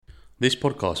This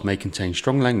podcast may contain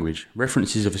strong language,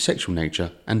 references of a sexual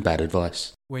nature, and bad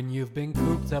advice. When you've been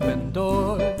cooped up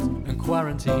indoors and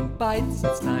quarantine bites,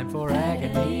 it's time for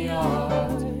Agony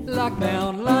Art.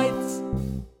 Lockdown lights.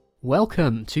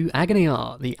 Welcome to Agony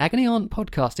Art, the Agony Aunt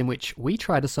podcast in which we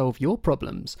try to solve your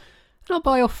problems, not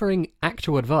by offering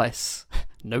actual advice,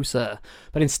 no sir,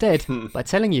 but instead by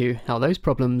telling you how those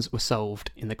problems were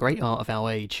solved in the great art of our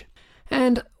age.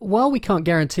 And while we can't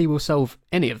guarantee we'll solve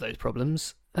any of those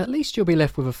problems, at least you'll be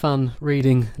left with a fun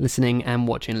reading, listening and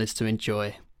watching list to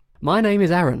enjoy. My name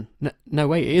is Aaron. No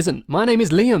wait, it isn't. My name is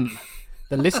Liam.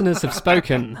 The listeners have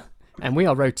spoken, and we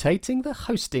are rotating the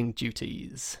hosting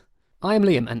duties. I am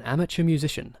Liam, an amateur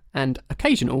musician and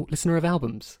occasional listener of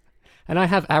albums. And I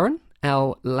have Aaron,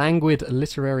 our languid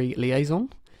literary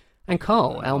liaison, and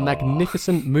Carl, our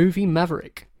magnificent movie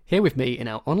maverick, here with me in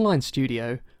our online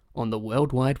studio on the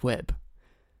World Wide Web.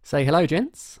 Say hello,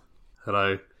 gents.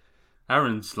 Hello.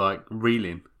 Aaron's like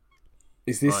reeling.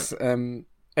 Is this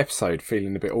episode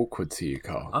feeling a bit awkward to you,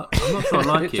 Carl? I'm not sure I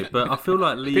like it, but I feel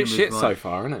like Liam bit is shit like... so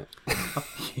far, isn't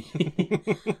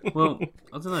it? Well,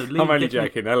 I don't know. Liam I'm only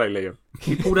joking. Hello, Liam.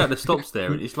 He pulled out the stops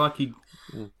there, and it's like he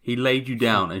laid you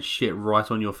down and shit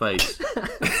right on your face.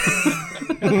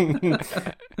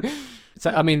 So,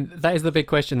 I mean, that is the big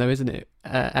question, though, isn't it,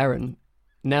 Aaron?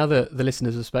 Now that the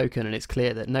listeners have spoken and it's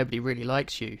clear that nobody really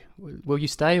likes you, will you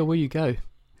stay or will you go?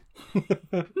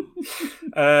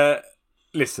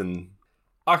 Listen,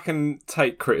 I can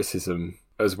take criticism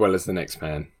as well as the next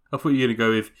man. I thought you were going to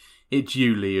go with, it's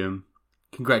you, Liam.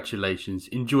 Congratulations.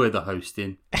 Enjoy the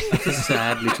hosting. It's a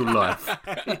sad little life.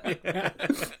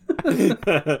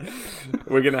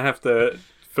 We're going to have to,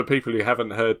 for people who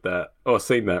haven't heard that, or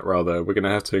seen that rather, we're going to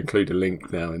have to include a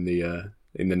link now in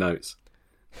the notes.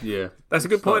 Yeah. That's a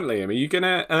good point, Liam. Are you going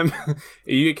to, are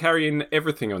you carrying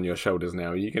everything on your shoulders now?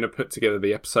 Are you going to put together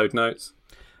the episode notes?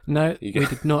 No, we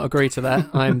did not agree to that.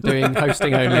 I'm doing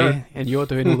hosting only, and you're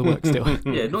doing all the work still.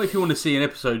 Yeah, not if you want to see an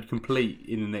episode complete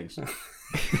in the next...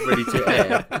 ready to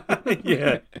air.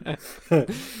 Yeah.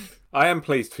 I am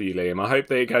pleased for you, Liam. I hope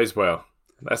that it goes well.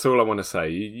 That's all I want to say.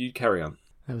 You carry on.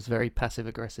 That was very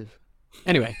passive-aggressive.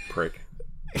 Anyway. Prick.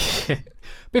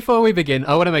 Before we begin,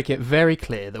 I want to make it very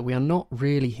clear that we are not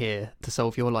really here to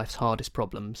solve your life's hardest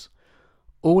problems.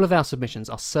 All of our submissions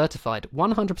are certified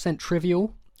 100%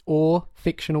 trivial or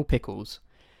fictional pickles,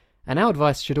 and our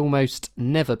advice should almost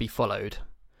never be followed.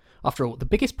 After all, the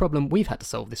biggest problem we've had to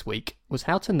solve this week was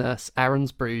how to nurse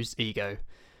Aaron's bruised ego,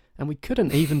 and we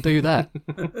couldn't even do that.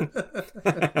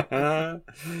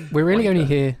 We're really only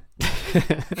here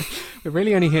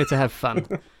to have fun.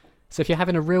 So if you're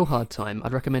having a real hard time,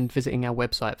 I'd recommend visiting our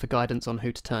website for guidance on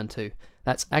who to turn to.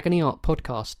 That's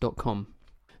agonyartpodcast.com.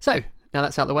 So, now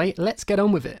that's out of the way, let's get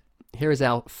on with it. Here is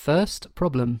our first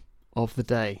problem of the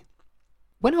day.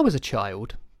 When I was a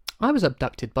child, I was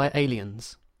abducted by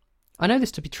aliens. I know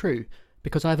this to be true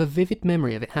because I have a vivid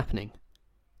memory of it happening.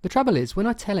 The trouble is, when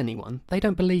I tell anyone, they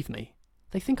don't believe me.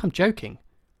 They think I'm joking.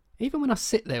 Even when I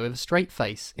sit there with a straight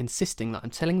face, insisting that I'm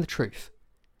telling the truth.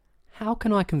 How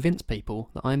can I convince people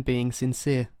that I'm being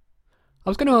sincere? I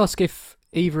was going to ask if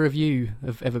either of you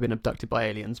have ever been abducted by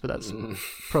aliens, but that's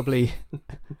probably...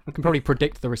 I can probably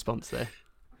predict the response there.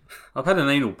 I've had an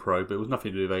anal probe, but it was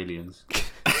nothing to do with aliens.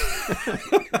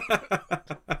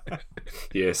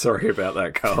 Yeah, sorry about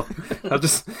that, Carl. I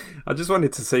just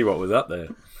wanted to see what was up there.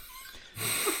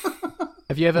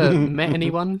 Have you ever met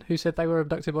anyone who said they were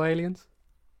abducted by aliens?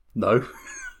 No.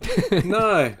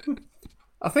 No.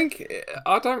 I think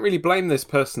I don't really blame this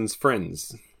person's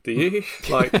friends. Do you?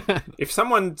 Like, if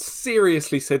someone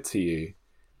seriously said to you,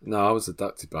 "No, I was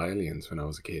abducted by aliens when I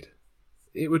was a kid,"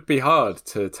 it would be hard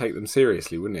to take them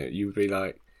seriously, wouldn't it? You would be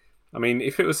like, I mean,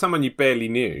 if it was someone you barely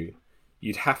knew,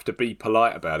 you'd have to be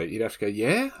polite about it. You'd have to go,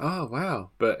 "Yeah? Oh, wow."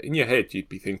 But in your head, you'd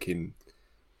be thinking,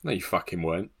 "No, you fucking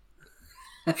weren't."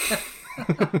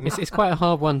 It's quite a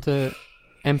hard one to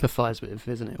empathise with,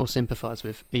 isn't it? Or sympathise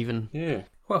with, even. Yeah.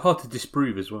 Quite hard to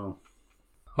disprove as well.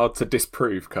 Hard to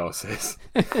disprove, Carl says.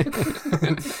 Prove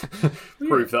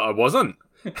that I wasn't.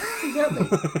 Exactly.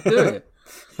 Do it.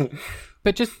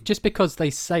 But just because they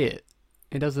say it,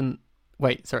 it doesn't...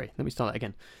 Wait, sorry, let me start that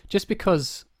again. Just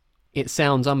because it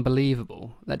sounds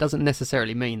unbelievable, that doesn't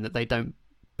necessarily mean that they don't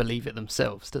believe it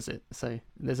themselves, does it? So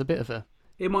there's a bit of a...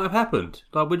 It might have happened.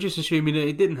 Like, we're just assuming that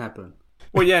it didn't happen.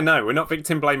 Well, yeah, no, we're not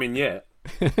victim blaming yet.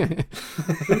 Who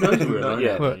knows we're not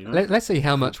yet? Well, You know? let's see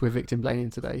how much we're victim blaming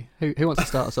today. Who wants to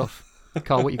start us off?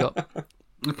 Carl, what you got?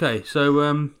 Okay,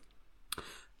 so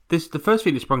the first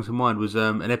thing that sprung to mind was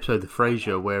an episode of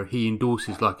Frasier where he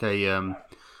endorses like a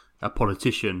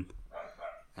politician,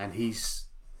 and he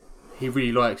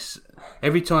really likes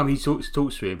every time he talks to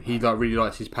him, he like really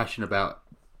likes his passion about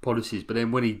policies. But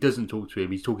then when he doesn't talk to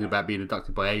him, he's talking about being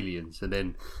abducted by aliens. And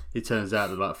then it turns out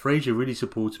that like Frasier really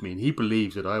supports me, and he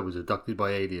believes that I was abducted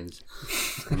by aliens.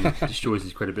 And he destroys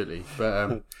his credibility.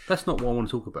 But that's not what I want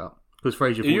to talk about. Because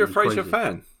Frasier. Are you a Frasier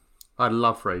fan? I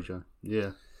love Frasier.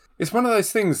 Yeah. It's one of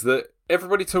those things that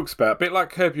everybody talks about, a bit like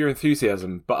Curb Your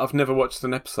Enthusiasm, but I've never watched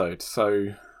an episode, so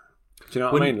do you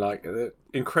know what I mean? Like,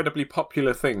 incredibly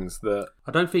popular things that...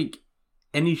 I don't think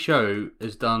any show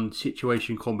has done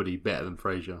situation comedy better than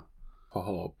Frasier.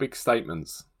 Oh, big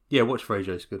statements. Yeah, watch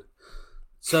Frasier, it's good.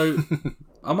 So,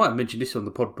 I might have mentioned this on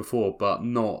the pod before, but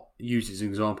not used as an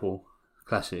example.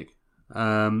 Classic.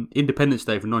 Independence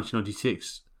Day from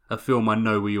 1996, a film I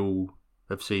know we all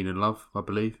have seen and love, I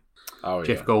believe. Oh,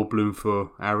 Jeff Goldblum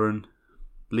for Aaron.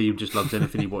 Liam just loves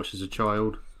anything he watched as a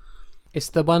child. It's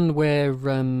the one where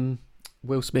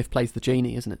Will Smith plays the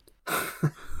genie, isn't it?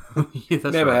 Yeah,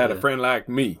 that's Never right, had a friend like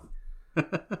me.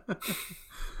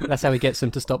 That's how he gets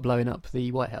them to stop blowing up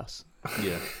the White House.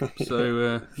 Yeah.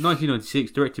 So,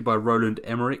 1996, directed by Roland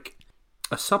Emmerich.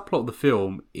 A subplot of the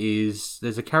film is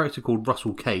there's a character called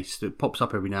Russell Case that pops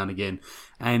up every now and again,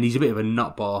 and he's a bit of a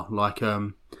nutbar. Like,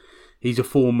 he's a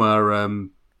former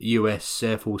US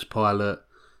Air Force pilot,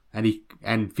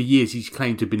 and for years he's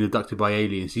claimed to have been abducted by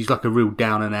aliens. He's like a real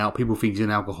down and out. People think he's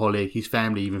an alcoholic. His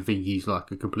family even think he's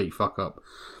like a complete fuck up.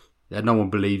 No one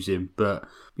believes him, but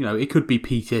you know, it could be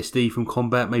PTSD from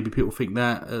combat. Maybe people think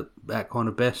that at kind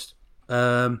of best.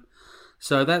 So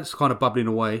that's kind of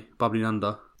bubbling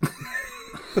under.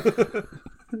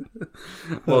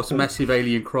 Whilst massive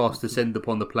alien crafts descend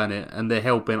upon the planet, and they're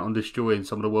hell bent on destroying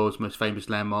some of the world's most famous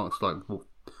landmarks, like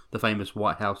the famous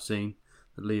White House scene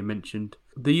that Liam mentioned.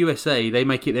 The USA, they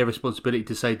make it their responsibility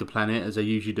to save the planet, as they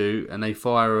usually do, and they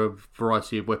fire a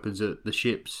variety of weapons at the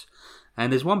ships.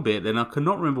 And there's one bit, and I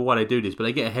cannot remember why they do this, but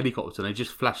they get a helicopter and they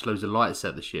just flash loads of lights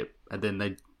at the ship, and then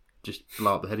they just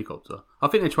blow up the helicopter. I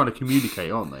think they're trying to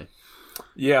communicate, aren't they?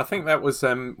 Yeah, I think that was,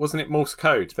 wasn't it Morse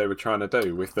code they were trying to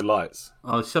do with the lights?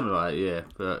 Oh, something like that, yeah.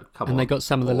 But come on. And they got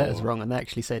some of the letters wrong, and they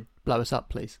actually said, blow us up,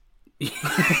 please.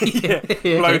 Yeah,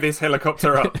 blow this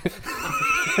helicopter up.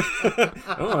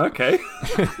 Oh, okay.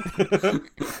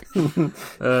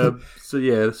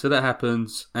 So that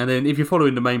happens, and then if you're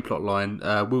following the main plot line,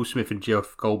 Will Smith and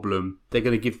Jeff Goldblum, they're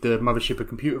going to give the mothership a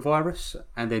computer virus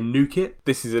and then nuke it.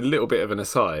 This is a little bit of an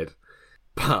aside,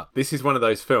 but this is one of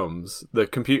those films, the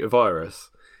computer virus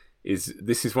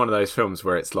this is one of those films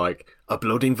where it's like,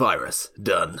 uploading virus,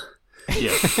 done.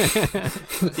 Yeah.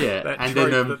 Yeah. That and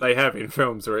trope then that they have in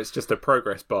films where it's just a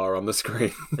progress bar on the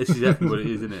screen. That's exactly what it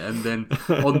is, isn't it? And then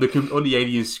on the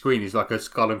alien screen is like a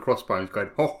skull and crossbones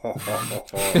going ho ho ho ho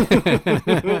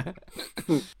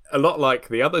ho. A lot like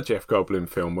the other Jeff Goldblum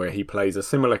film where he plays a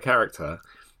similar character,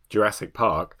 Jurassic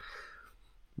Park,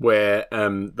 where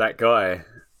that guy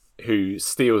who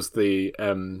steals the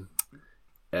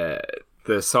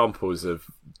samples of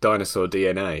dinosaur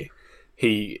DNA,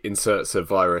 he inserts a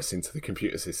virus into the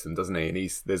computer system, doesn't he? And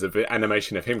there's an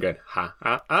animation of him going, ha,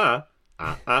 ah, ah,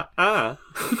 ah, ah, ah.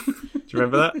 Do you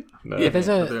remember that? No.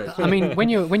 Yeah, I mean, when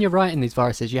you're writing these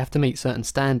viruses, you have to meet certain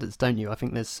standards, don't you? I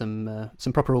think there's some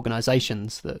proper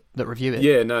organisations that review it.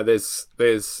 Yeah, no, there's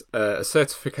a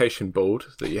certification board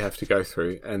that you have to go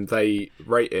through, and they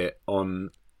rate it on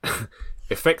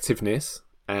effectiveness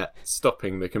at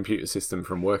stopping the computer system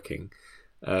from working.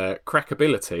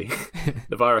 Crackability.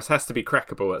 The virus has to be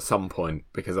crackable at some point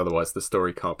because otherwise the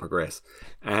story can't progress.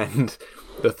 And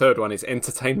the third one is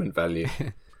entertainment value.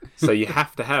 So you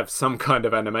have to have some kind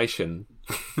of animation.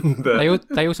 They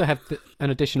also have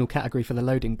an additional category for the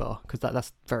loading bar because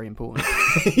that's very important.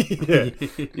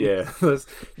 Yeah.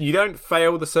 You don't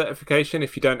fail the certification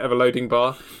if you don't have a loading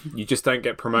bar. You just don't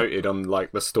get promoted on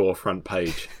like the storefront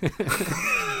page.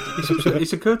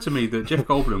 It's occurred to me that Jeff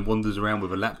Goldblum wanders around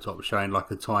with a laptop showing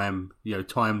like a time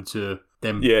to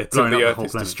them blowing the up the Earth whole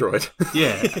is planet. destroyed.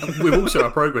 Yeah, with also a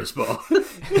progress bar.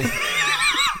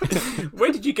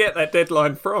 Where did you get that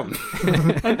deadline from?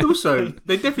 And also,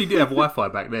 they definitely did have Wi-Fi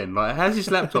back then. Like, how's his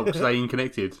laptop staying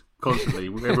connected constantly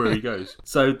wherever he goes?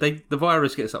 So the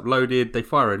virus gets uploaded. They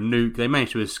fire a nuke. They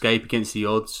manage to escape against the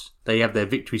odds. They have their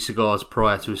victory cigars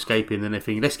prior to escaping, and they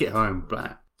think, let's get home.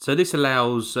 Blah. So this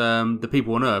allows the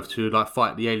people on Earth to like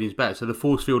fight the aliens back. So the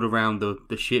force field around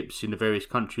the ships in the various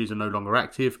countries are no longer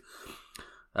active.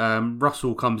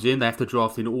 Russell comes in. They have to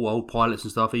draft in all old pilots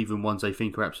and stuff, even ones they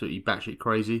think are absolutely batshit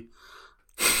crazy.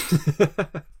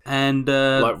 And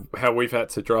like how we've had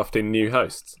to draft in new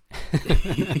hosts.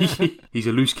 He's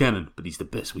a loose cannon, but he's the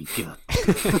best we got.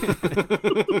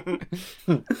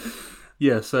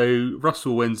 Yeah, so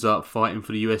Russell ends up fighting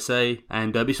for the USA,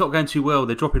 and it's not going too well.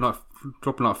 They're dropping like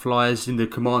dropping like flyers in the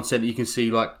command center. You can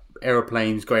see like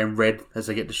aeroplanes going red as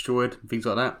they get destroyed and things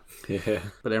like that. Yeah.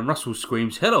 But then Russell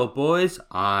screams, "Hello, boys,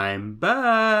 I'm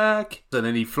back!" And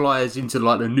then he flies into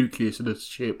like the nucleus of the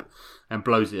ship and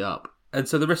blows it up. And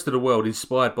so the rest of the world,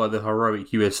 inspired by the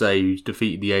heroic USA who's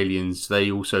defeated the aliens, they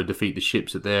also defeat the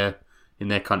ships in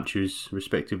their countries,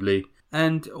 respectively.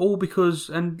 And all because,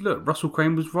 and look, Russell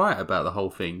Crane was right about the whole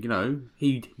thing. You know,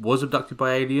 he was abducted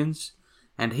by aliens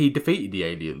and he defeated the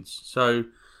aliens. So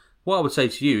what I would say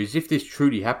to you is if this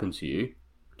truly happened to you,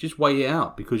 just wait it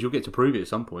out because you'll get to prove it at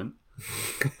some point.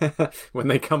 When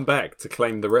they come back to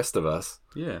claim the rest of us.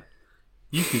 Yeah.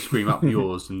 You can scream up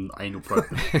yours and anal probe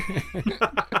them.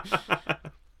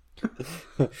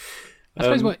 I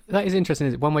suppose what that is interesting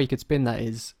is one way you could spin that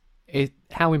is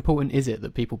how important is it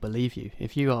that people believe you?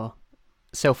 If you are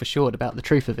self-assured about the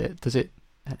truth of it,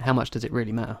 how much does it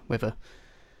really matter whether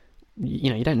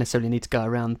you don't necessarily need to go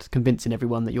around convincing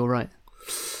everyone that you're right?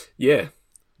 Yeah,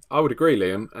 I would agree,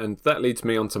 Liam, and that leads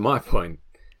me on to my point.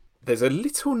 There's a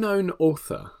little known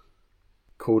author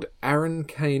called Aaron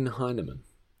Kane Heineman,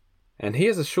 and he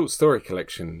has a short story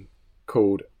collection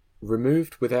called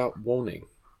Removed Without Warning,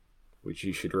 which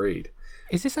you should read.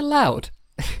 Is this allowed?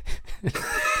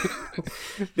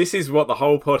 This is what the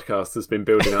whole podcast has been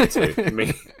building up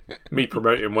to. me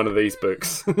promoting one of these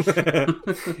books.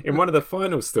 In one of the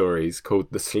final stories,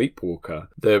 called The Sleepwalker,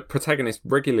 the protagonist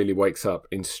regularly wakes up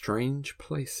in strange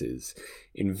places,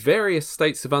 in various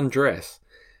states of undress,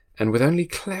 and with only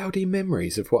cloudy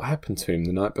memories of what happened to him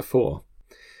the night before.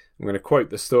 I'm going to quote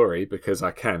the story because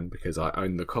I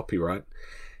own the copyright.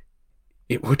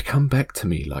 "It would come back to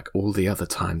me like all the other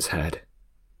times had,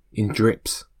 in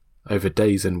drips, over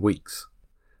days and weeks.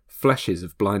 Flashes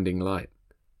of blinding light,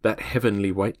 that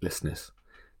heavenly weightlessness,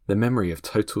 the memory of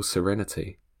total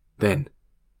serenity. Then,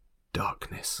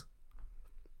 darkness.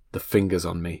 The fingers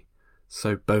on me,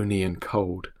 so bony and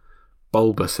cold,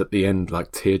 bulbous at the end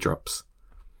like teardrops.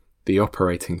 The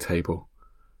operating table,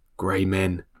 grey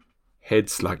men,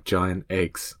 heads like giant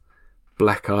eggs,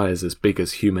 black eyes as big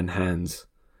as human hands.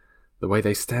 The way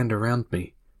they stand around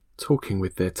me, talking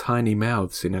with their tiny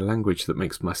mouths in a language that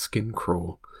makes my skin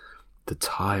crawl. The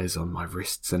ties on my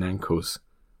wrists and ankles.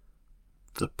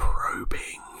 The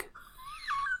probing."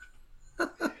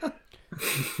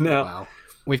 Now, Wow.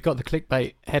 We've got the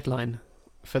clickbait headline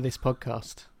for this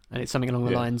podcast, and it's something along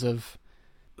the lines of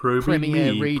Probing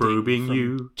premiere me, reading probing from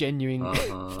you. genuine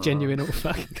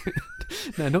author.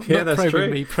 No, not that's probing true.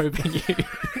 me, probing you.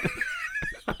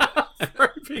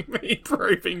 probing me,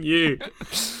 probing you.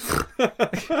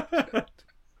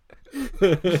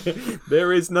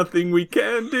 There is nothing we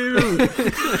can do.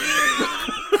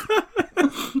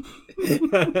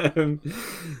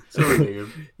 Sorry, Liam.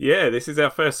 Yeah, this is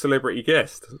our first celebrity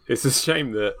guest. It's a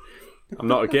shame that I'm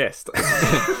not a guest.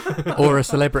 Or a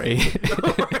celebrity.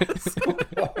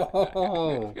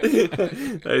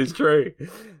 That is true.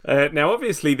 Now,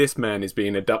 obviously, this man is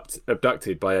being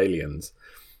abducted by aliens,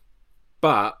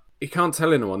 but he can't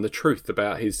tell anyone the truth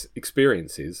about his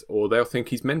experiences, or they'll think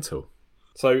he's mental.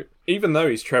 So, even though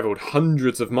he's travelled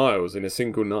hundreds of miles in a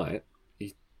single night,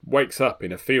 he wakes up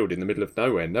in a field in the middle of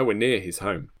nowhere near his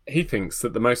home. He thinks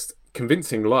that the most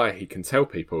convincing lie he can tell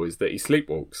people is that he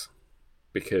sleepwalks,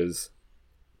 because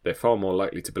they're far more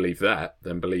likely to believe that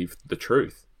than believe the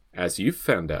truth, as you've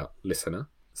found out, listener.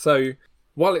 So,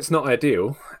 while it's not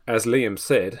ideal, as Liam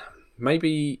said,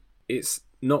 maybe it's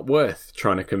not worth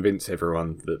trying to convince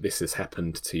everyone that this has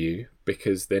happened to you,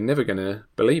 because they're never going to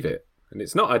believe it. And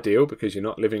it's not ideal because you're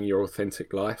not living your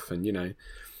authentic life and,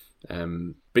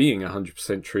 being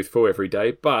 100% truthful every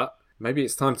day, but maybe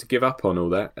it's time to give up on all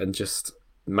that and just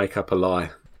make up a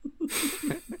lie.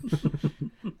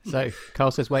 So,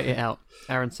 Carl says, wait it out.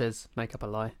 Aaron says, make up a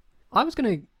lie. I was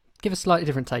going to give a slightly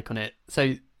different take on it.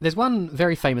 So, there's one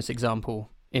very famous example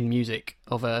in music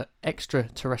of a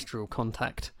extraterrestrial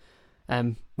contact,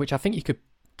 which I think you could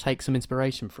take some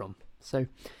inspiration from. So,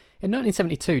 in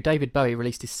 1972, David Bowie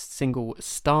released his single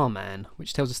Starman,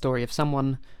 which tells a story of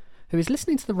someone who is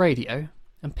listening to the radio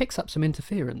and picks up some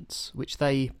interference, which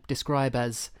they describe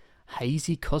as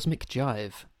hazy cosmic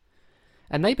jive.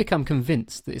 And they become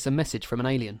convinced that it's a message from an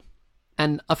alien.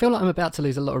 And I feel like I'm about to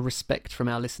lose a lot of respect from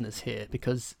our listeners here,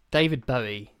 because David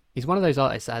Bowie is one of those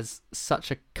artists that has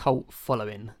such a cult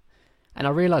following. And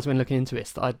I realised when looking into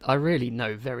this that I really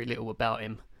know very little about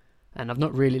him. And I've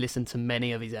not really listened to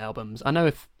many of his albums. I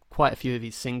know quite a few of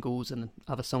his singles and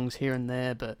other songs here and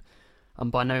there, but I'm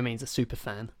by no means a super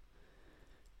fan.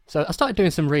 So I started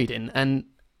doing some reading, and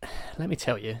let me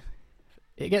tell you,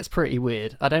 it gets pretty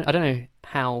weird. I don't know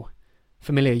how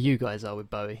familiar you guys are with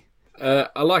Bowie.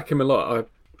 I like him a lot.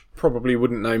 probably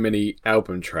wouldn't know many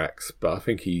album tracks, but I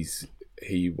think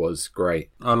he was great.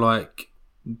 I like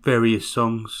various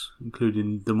songs,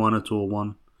 including the Minotaur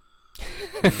one.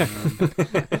 But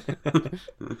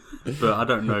I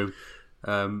don't know.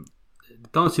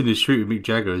 Dancing in the Street with Mick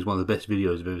Jagger is one of the best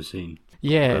videos I've ever seen.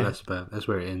 Yeah, But that's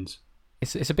where it ends.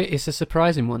 it's a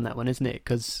surprising one, that one, isn't it?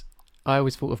 Because I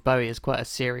always thought of Bowie as quite a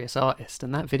serious artist,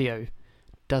 and that video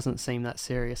doesn't seem that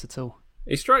serious at all.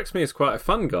 He strikes me as quite a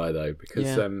fun guy, though,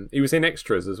 because he was in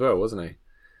Extras as well, wasn't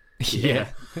he? Yeah.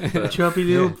 Chubby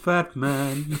little fat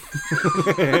man.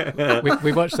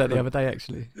 we watched that the other day,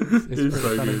 actually. It's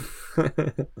so funny.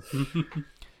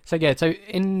 good. So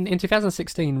in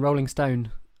 2016, Rolling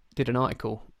Stone did an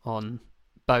article on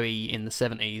Bowie in the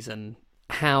 70s and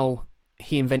how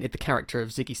he invented the character of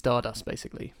Ziggy Stardust,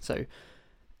 basically. So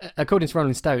according to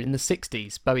Rolling Stone, in the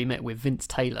 60s, Bowie met with Vince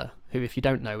Taylor, who, if you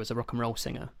don't know, was a rock and roll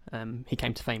singer. He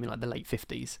came to fame in the late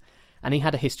 50s, and he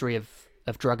had a history of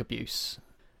drug abuse.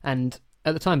 And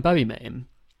at the time Bowie met him,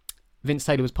 Vince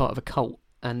Taylor was part of a cult,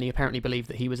 and he apparently believed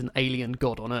that he was an alien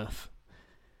god on Earth.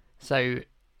 So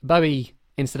Bowie,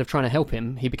 instead of trying to help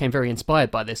him, he became very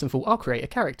inspired by this and thought, I'll create a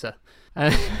character,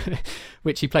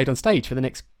 which he played on stage for the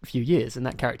next few years, and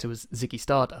that character was Ziggy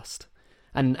Stardust.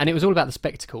 And it was all about the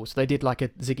spectacle. So they did a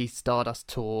Ziggy Stardust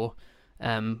tour.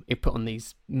 It put on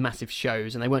these massive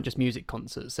shows, and they weren't just music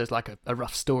concerts. There's a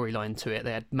rough storyline to it.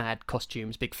 They had mad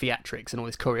costumes, big theatrics, and all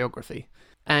this choreography.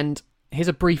 And here's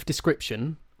a brief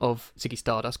description of Ziggy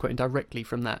Stardust, quoting directly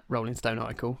from that Rolling Stone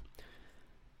article.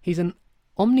 He's an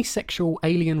omnisexual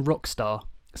alien rock star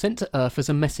sent to Earth as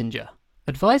a messenger,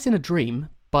 advised in a dream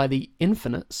by the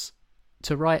Infinites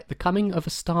to write the coming of a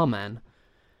starman.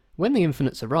 When the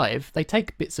Infinites arrive, they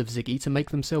take bits of Ziggy to make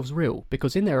themselves real,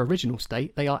 because in their original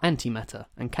state they are antimatter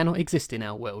and cannot exist in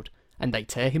our world, and they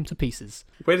tear him to pieces.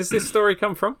 Where does this story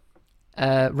come from?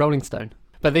 Rolling Stone.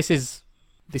 But this is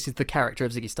the character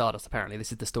of Ziggy Stardust, apparently.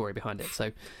 This is the story behind it.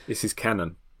 So This is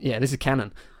canon. yeah, this is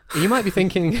canon. You might be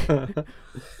thinking,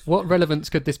 what relevance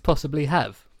could this possibly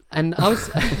have? And I was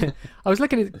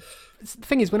looking at... The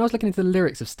thing is, when I was looking into the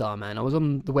lyrics of Starman, I was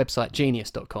on the website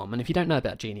Genius.com, and if you don't know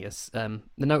about Genius, the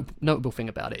notable thing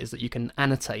about it is that you can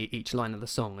annotate each line of the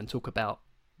song and talk about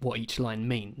what each line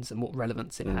means and what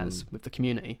relevance it has with the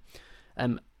community.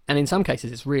 And in some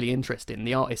cases, it's really interesting.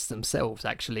 The artists themselves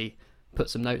actually put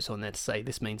some notes on there to say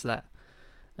this means that.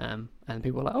 And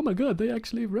people were like, oh my god, they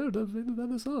actually wrote a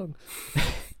song.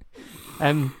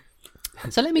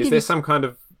 So let me Is give there you... some kind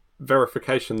of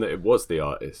verification that it was the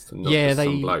artist and not just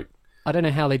some bloke? I don't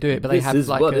know how they do it, but they have This is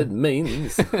what it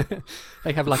means.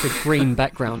 they have a green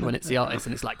background when it's the artist,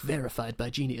 and it's verified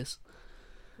by Genius.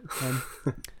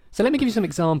 So let me give you some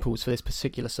examples for this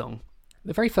particular song.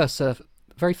 The very first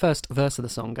verse of the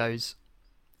song goes,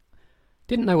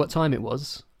 "Didn't know what time it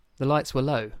was. The lights were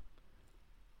low.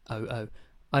 Oh, oh.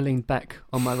 I leaned back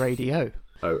on my radio."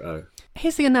 Oh, oh.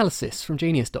 Here's the analysis from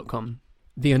Genius.com.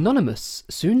 The anonymous,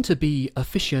 soon-to-be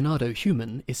aficionado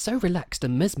human is so relaxed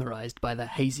and mesmerised by the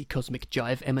hazy cosmic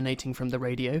jive emanating from the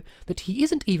radio that he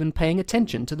isn't even paying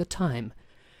attention to the time.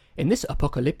 In this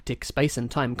apocalyptic space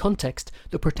and time context,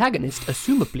 the protagonist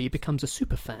assumably becomes a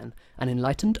superfan, an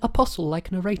enlightened apostle-like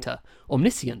narrator,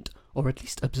 omniscient, or at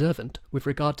least observant, with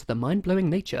regard to the mind-blowing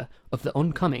nature of the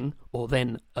oncoming, or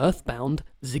then earthbound,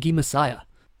 Ziggy Messiah.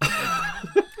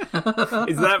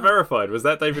 Is that verified? Was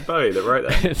that David Bowie that wrote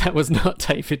that? That was not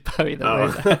David Bowie that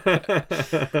wrote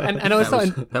that. And I was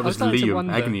That was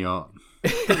Liam Agniart.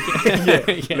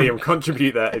 Liam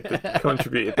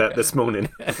contributed that this morning.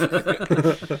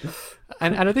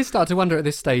 and I did start to wonder at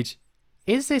this stage,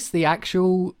 is this the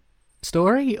actual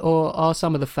story, or are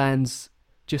some of the fans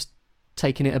just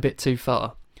taking it a bit too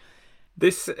far?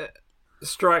 This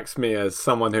strikes me as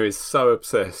someone who is so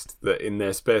obsessed that in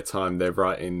their spare time they're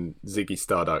writing Ziggy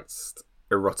Stardust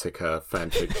erotica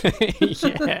fanfiction.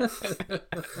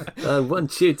 Yeah. I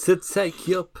want you to take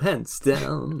your pants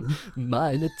down.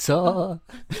 Minotaur.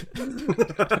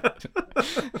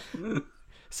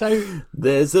 So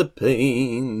there's a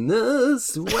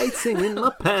penis waiting in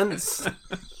my pants.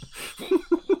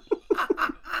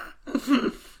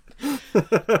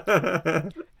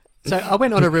 So I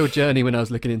went on a real journey when I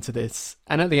was looking into this,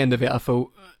 and at the end of it I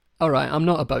thought, alright, I'm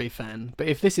not a Bowie fan, but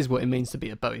if this is what it means to be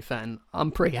a Bowie fan,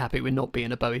 I'm pretty happy with not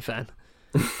being a Bowie fan.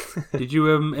 Did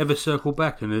you ever circle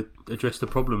back and address the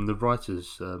problem the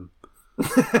writers... No,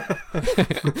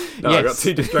 Yes. I got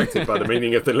too distracted by the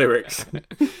meaning of the lyrics.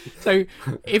 So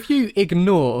if you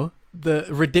ignore the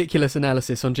ridiculous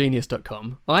analysis on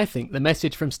Genius.com, I think the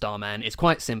message from Starman is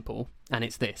quite simple, and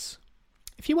it's this.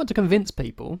 If you want to convince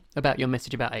people about your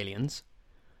message about aliens,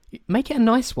 make it a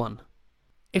nice one.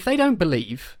 If they don't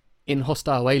believe, in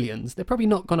hostile aliens, they're probably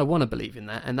not going to want to believe in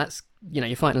that, and that's,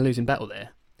 you're fighting a losing battle there.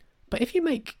 But if you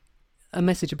make a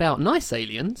message about nice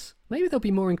aliens, maybe they'll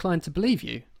be more inclined to believe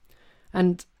you.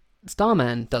 And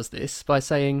Starman does this by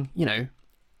saying,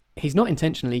 he's not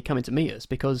intentionally coming to meet us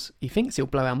because he thinks he'll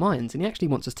blow our minds and he actually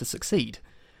wants us to succeed.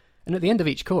 And at the end of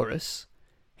each chorus,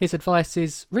 his advice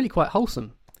is really quite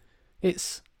wholesome.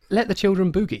 It's, let the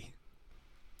children boogie.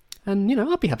 And,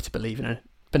 I'd be happy to believe in a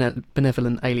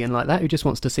benevolent alien like that who just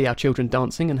wants to see our children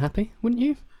dancing and happy, wouldn't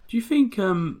you? Do you think,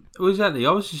 well, exactly,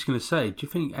 I was just going to say, do you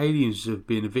think aliens have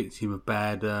been a victim of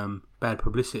bad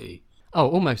publicity? Oh,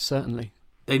 almost certainly.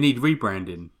 They need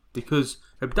rebranding, because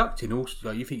abducting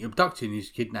also, you think abducting is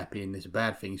kidnapping, it's a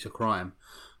bad thing, it's a crime.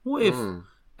 What if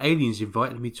aliens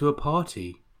invited me to a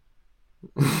party?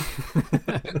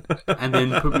 And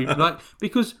then put me,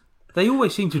 because they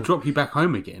always seem to drop you back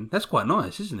home again. That's quite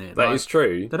nice, isn't it? That is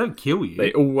true. They don't kill you.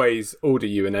 They always order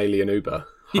you an alien Uber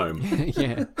home.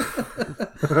 Yeah.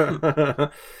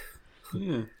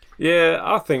 Yeah. Yeah,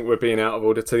 I think we're being out of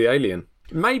order to the alien.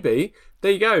 Maybe,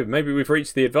 there you go, maybe we've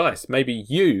reached the advice. Maybe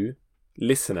you,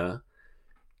 listener,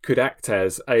 could act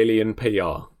as alien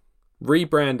PR.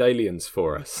 Rebrand aliens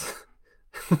for us.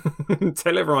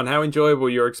 Tell everyone how enjoyable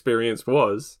your experience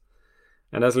was.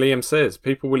 And as Liam says,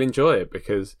 people will enjoy it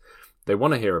because they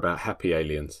want to hear about happy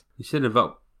aliens. Instead of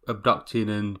abducting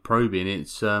and probing,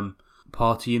 it's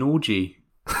party and orgy.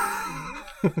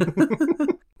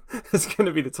 That's going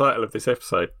to be the title of this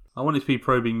episode. I want it to be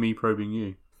probing me, probing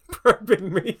you.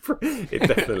 Probing me. It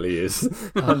definitely is.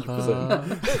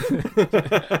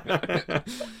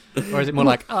 100%. Or is it more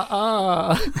like,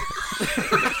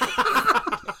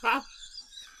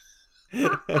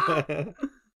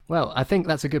 Well, I think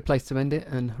that's a good place to end it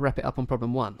and wrap it up on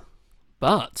problem 1.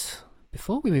 But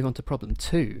before we move on to problem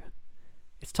 2,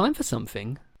 it's time for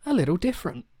something a little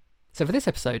different. So for this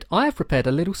episode, I have prepared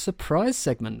a little surprise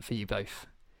segment for you both,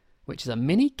 which is a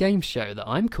mini game show that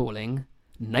I'm calling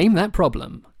Name That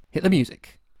Problem. Hit the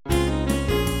music.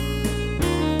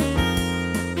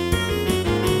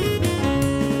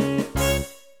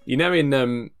 You know,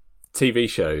 in TV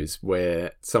shows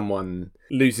where someone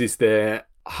loses their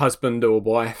husband or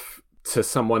wife to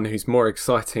someone who's more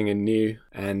exciting and new,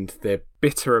 and they're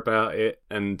bitter about it,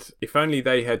 and if only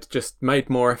they had just made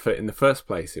more effort in the first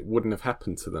place, it wouldn't have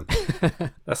happened to them.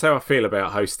 That's how I feel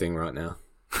about hosting right now.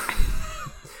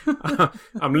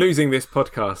 I'm losing this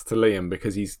podcast to Liam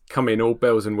because he's come in all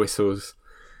bells and whistles.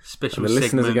 Special and the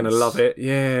listeners are going to love it.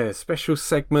 Yeah, special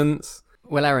segments.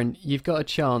 Well, Aaron, you've got a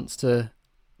chance to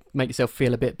make yourself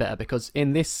feel a bit better because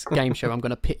in this game show, I'm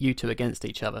going to pit you two against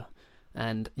each other.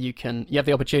 And you have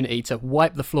the opportunity to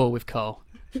wipe the floor with Carl.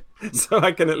 So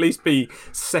I can at least be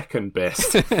second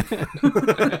best. If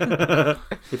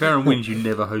Aaron wins, you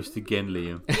never host again,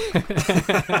 Liam.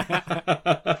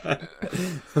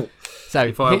 So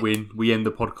if I win, we end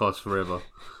the podcast forever.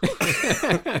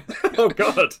 Oh,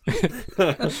 God.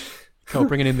 Carl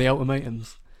bringing in the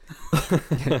ultimatums.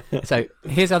 So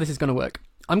here's how this is going to work.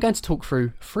 I'm going to talk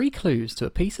through 3 clues to a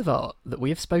piece of art that we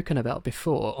have spoken about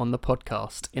before on the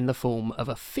podcast in the form of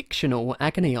a fictional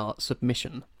agony art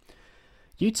submission.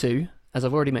 You two, as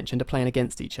I've already mentioned, are playing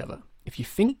against each other. If you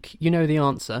think you know the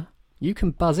answer, you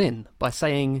can buzz in by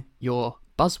saying your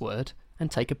buzzword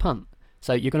and take a punt.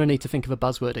 So you're going to need to think of a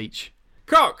buzzword each.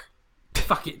 Cock!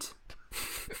 Fuck it.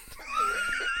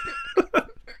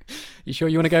 You sure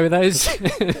you want to go with those?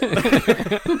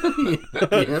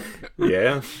 Yep.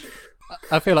 Yeah.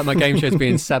 I feel like my game show's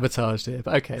being sabotaged here,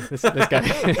 but okay, let's go.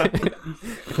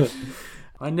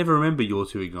 I never remember your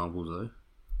 2 examples, though.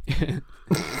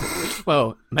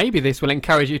 Well, maybe this will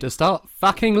encourage you to start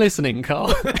fucking listening,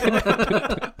 Carl.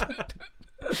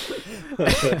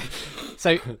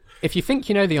 So, if you think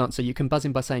you know the answer, you can buzz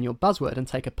in by saying your buzzword and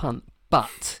take a punt.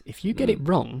 But if you get it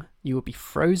wrong, you will be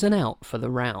frozen out for the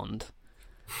round.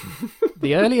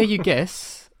 The earlier you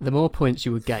guess, the more points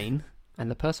you will gain, and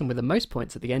the person with the most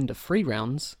points at the end of 3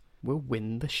 rounds will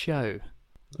win the show.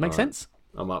 Make sense?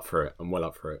 I'm up for it. I'm well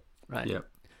up for it. Right. Yep.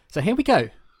 So here we go.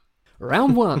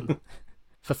 Round 1.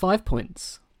 For 5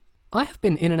 points. I have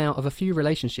been in and out of a few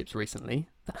relationships recently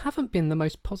that haven't been the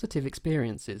most positive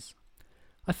experiences.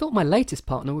 I thought my latest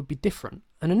partner would be different,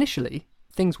 and initially,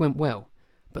 things went well.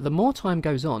 But the more time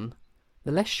goes on,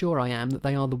 the less sure I am that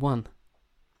they are the one.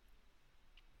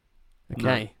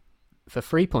 Okay. No. For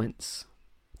 3 points.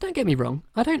 Don't get me wrong,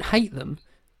 I don't hate them,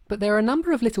 but there are a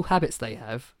number of little habits they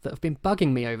have that have been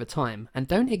bugging me over time and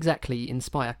don't exactly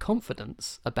inspire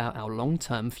confidence about our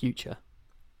long-term future.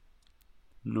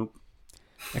 Nope.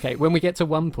 Okay, when we get to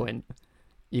 1 point,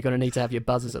 you're going to need to have your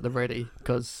buzzers at the ready,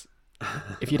 because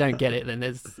if you don't get it, then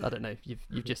there's, I don't know,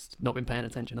 you've just not been paying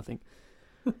attention, I think.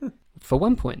 For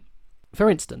 1 point. For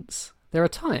instance, there are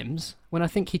times when I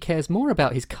think he cares more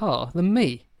about his car than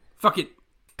me. Fuck it.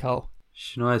 Cole.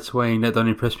 Shania Twain, that don't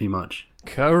impress me much.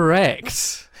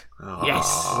 Correct.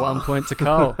 Yes. 1 point to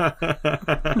Cole.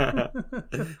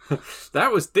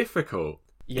 That was difficult.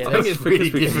 Yeah, I think that's it's really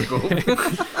difficult.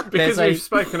 Because There's we've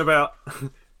spoken about...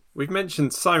 We've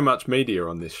mentioned so much media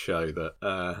on this show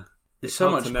that... There's so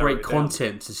hard to much narrow great it down.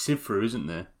 content to sift through, isn't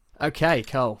there? Okay,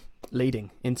 Cole.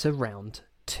 Leading into round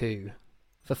 2.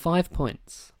 For 5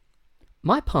 points.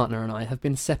 My partner and I have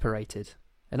been separated,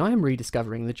 and I am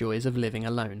rediscovering the joys of living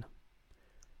alone.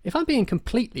 If I'm being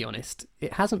completely honest,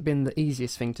 it hasn't been the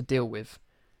easiest thing to deal with,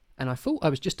 and I thought I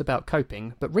was just about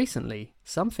coping, but recently,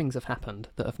 some things have happened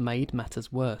that have made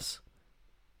matters worse.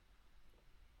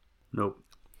 Nope.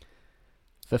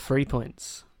 For 3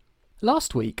 points.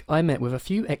 Last week, I met with a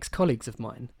few ex-colleagues of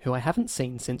mine who I haven't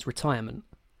seen since retirement.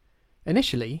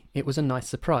 Initially, it was a nice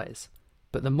surprise,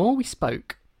 but the more we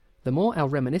spoke, the more our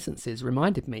reminiscences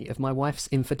reminded me of my wife's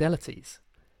infidelities.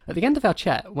 At the end of our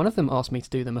chat, one of them asked me to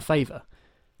do them a favour,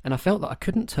 and I felt that I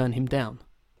couldn't turn him down.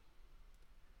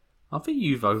 I think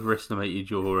you've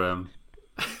overestimated your...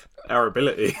 Our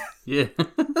ability. Yeah.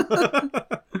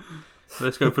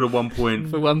 Let's go for the 1 point.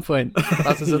 For 1 point.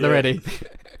 That's us at the ready.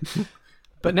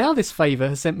 But now this favour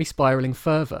has sent me spiralling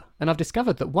further, and I've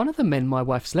discovered that one of the men my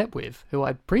wife slept with, who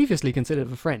I'd previously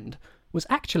considered a friend, was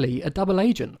actually a double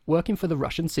agent working for the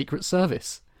Russian Secret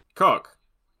Service. Cock.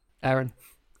 Aaron.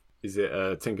 Is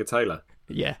it Tinker Tailor?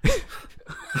 Yeah.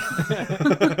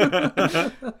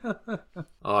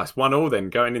 Oh, it's 1-1 then,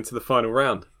 going into the final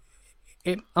round.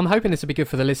 I'm hoping this will be good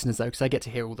for the listeners, though, because they get to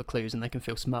hear all the clues and they can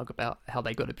feel smug about how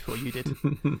they got it before you did.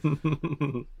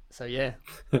 So, yeah.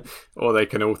 Or they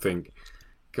can all think,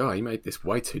 God, he made this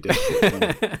way too difficult.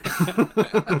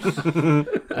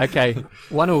 Okay,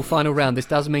 1-1 final round. This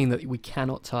does mean that we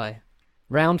cannot tie.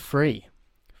 Round 3.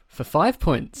 For 5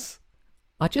 points.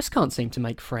 I just can't seem to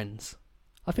make friends.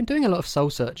 I've been doing a lot of soul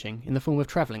searching in the form of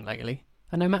travelling lately,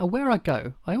 and no matter where I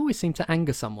go, I always seem to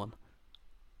anger someone.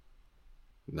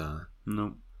 No.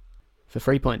 No. For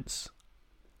 3 points.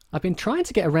 I've been trying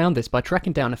to get around this by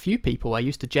tracking down a few people I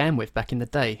used to jam with back in the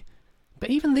day, but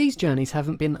even these journeys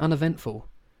haven't been uneventful,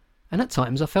 and at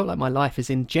times I felt like my life is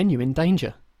in genuine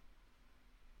danger.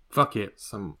 Fuck it.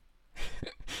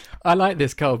 I like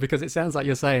this, Cole, because it sounds like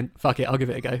you're saying, fuck it, I'll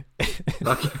give it a go.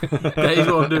 Fuck it. That is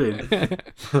what I'm doing.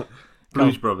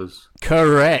 Blues Brothers.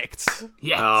 Correct.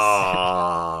 Yes.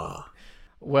 Ah.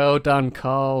 Well done,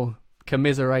 Carl.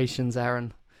 Commiserations,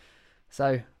 Aaron.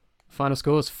 So, final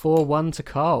scores 4-1 to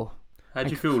Carl. How do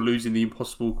you feel losing the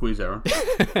impossible quiz, Aaron?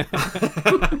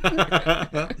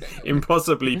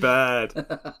 Impossibly bad.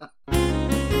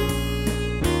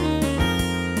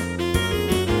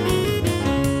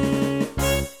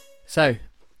 So,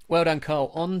 well done,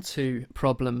 Carl. On to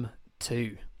problem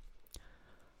 2.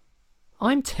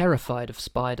 I'm terrified of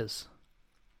spiders.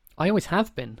 I always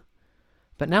have been.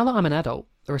 But now that I'm an adult,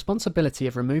 the responsibility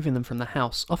of removing them from the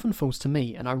house often falls to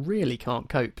me, and I really can't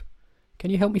cope. Can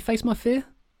you help me face my fear?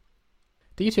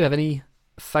 Do you two have any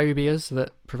phobias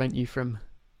that prevent you from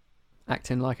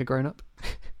acting like a grown-up?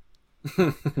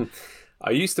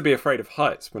 I used to be afraid of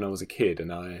heights when I was a kid,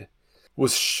 and I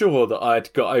was sure that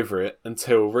I'd got over it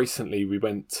until recently we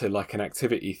went to like an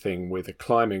activity thing with a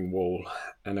climbing wall,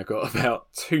 and I got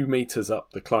about 2 meters up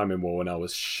the climbing wall and I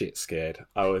was shit scared.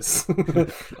 I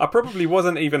probably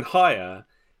wasn't even higher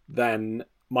than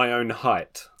my own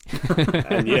height.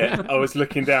 And yet I was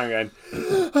looking down going,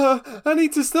 I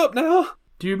need to stop now.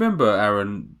 Do you remember,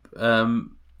 Aaron, a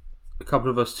couple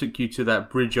of us took you to that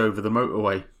bridge over the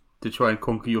motorway to try and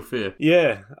conquer your fear?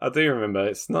 Yeah, I do remember.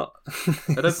 It's not...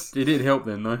 It didn't help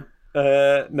then, though.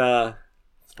 Nah.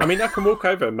 I mean, I can walk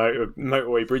over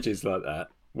motorway bridges like that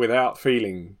without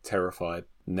feeling terrified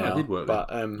now. I did work but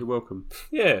there. You're welcome.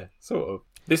 Yeah, sort of.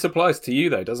 This applies to you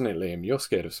though, doesn't it, Liam? You're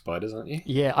scared of spiders, aren't you?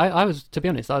 Yeah, I was, to be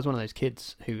honest, I was one of those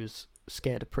kids who was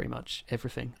scared of pretty much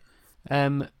everything.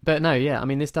 But no, yeah, I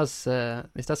mean, this does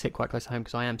hit quite close to home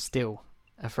because I am still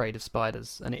afraid of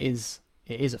spiders, and it is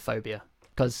a phobia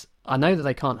because I know that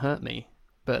they can't hurt me,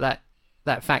 but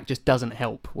that fact just doesn't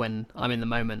help when I'm in the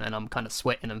moment and I'm kind of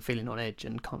sweating and feeling on edge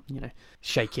and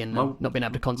shaking and not being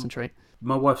able to concentrate.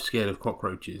 My wife's scared of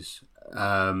cockroaches,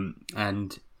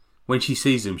 and when she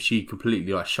sees them, she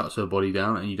completely shuts her body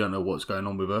down, and you don't know what's going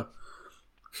on with her.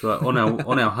 So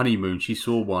on our honeymoon, she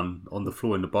saw one on the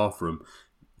floor in the bathroom,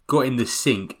 got in the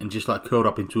sink, and just curled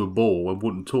up into a ball and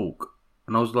wouldn't talk.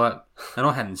 And I was like, and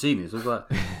I hadn't seen this. I was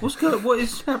like, what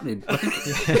is happening?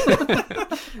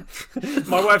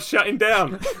 My wife's shutting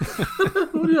down.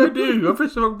 What did I do? I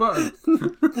pressed the wrong button.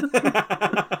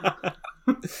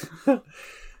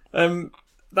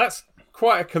 That's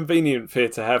quite a convenient fear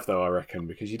to have, though, I reckon,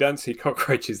 because you don't see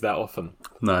cockroaches that often.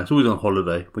 No, it's always on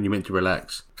holiday when you're meant to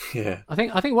relax. Yeah. I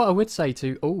think what I would say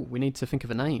to we need to think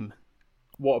of a name.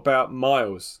 What about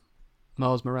Miles?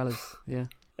 Miles Morales, yeah.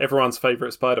 Everyone's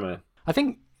favourite Spider-Man. I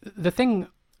think the thing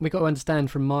we got to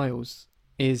understand from Miles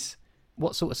is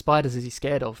what sort of spiders is he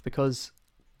scared of, because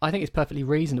I think it's perfectly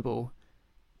reasonable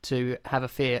to have a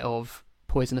fear of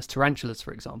poisonous tarantulas,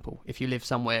 for example, if you live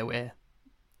somewhere where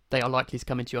they are likely to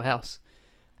come into your house.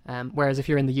 Whereas if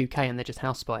you're in the UK and they're just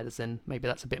house spiders, then maybe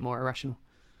that's a bit more irrational.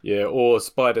 Yeah, or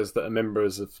spiders that are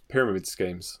members of pyramid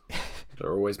schemes that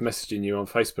are always messaging you on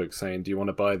Facebook saying, do you want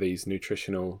to buy these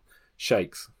nutritional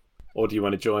shakes? Or do you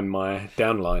want to join my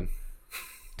downline?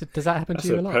 Does that happen That's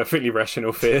to you a a lot? perfectly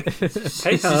rational fear.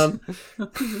 Hey, hon.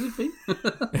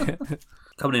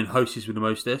 Coming in hostess with the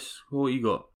mostess. What you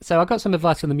got? So I got some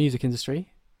advice from the music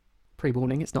industry.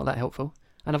 Pre-warning, it's not that helpful.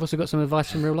 And I've also got some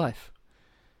advice from real life,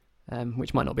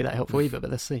 which might not be that helpful either, but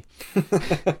let's see.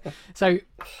 So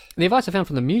the advice I found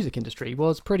from the music industry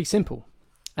was pretty simple.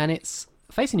 And it's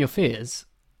facing your fears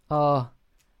are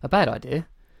a bad idea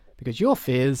because your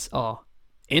fears are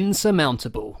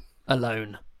insurmountable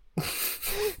alone.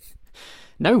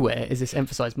 Nowhere is this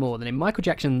emphasised more than in Michael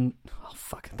Jackson. Oh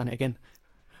fuck! I've done it again.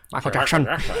 Michael Jackson.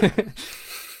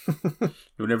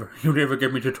 You'll never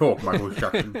get me to talk, Michael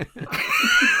Jackson.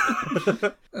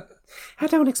 I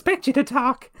don't expect you to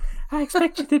talk. I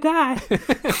expect you to die.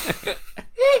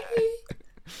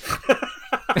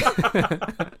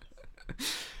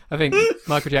 I think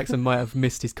Michael Jackson might have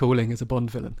missed his calling as a Bond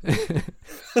villain.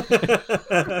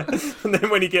 And then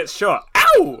when he gets shot,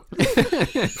 ow!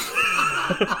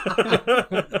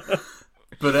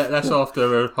 But that's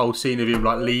after a whole scene of him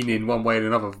like leaning one way and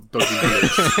another, dodging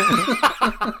bullets.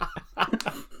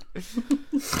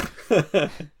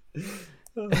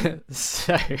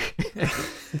 So,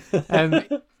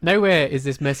 nowhere is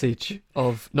this message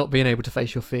of not being able to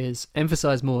face your fears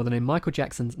emphasised more than in Michael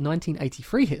Jackson's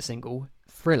 1983 hit single,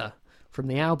 Thriller, from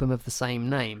the album of the same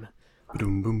name.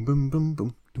 Boom, boom, boom, boom,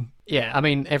 boom. Yeah, I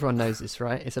mean, everyone knows this,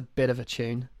 right? It's a bit of a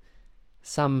tune.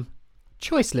 Some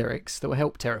choice lyrics that will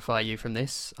help terrify you from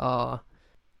this are,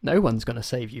 no one's going to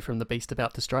save you from the beast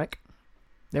about to strike.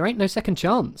 There ain't no second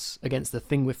chance against the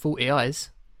thing with 40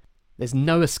 eyes. There's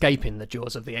no escaping the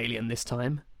jaws of the alien this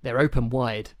time. They're open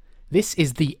wide. This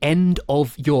is the end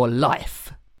of your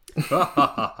life.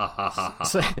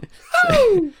 So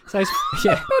it's,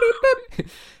 yeah,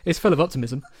 it's full of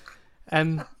optimism.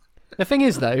 The thing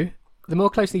is, though, the more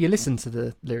closely you listen to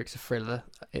the lyrics of Thriller,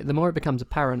 the more it becomes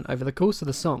apparent over the course of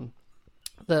the song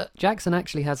that Jackson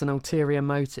actually has an ulterior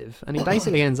motive, and he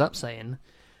basically ends up saying,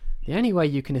 the only way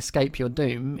you can escape your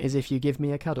doom is if you give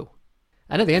me a cuddle.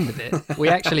 And at the end of it, we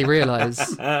actually realise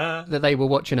that they were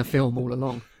watching a film all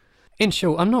along. In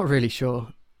short, I'm not really sure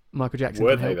Michael Jackson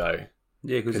Were can they, help. though?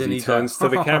 Yeah, because Because then he turns to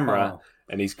the camera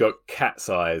and he's got cat's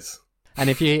eyes. And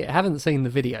if you haven't seen the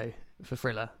video for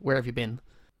Thriller, where have you been?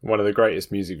 One of the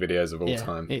greatest music videos of all Yeah,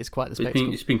 time. it is quite the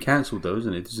spectacle. It's been cancelled though,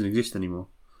 isn't it? It doesn't exist anymore.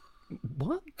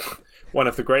 What? One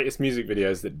of the greatest music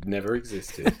videos that never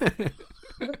existed.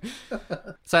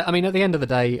 So, I mean, at the end of the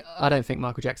day, I don't think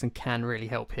Michael Jackson can really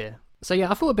help here. So, yeah,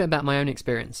 I thought a bit about my own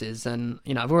experiences, and,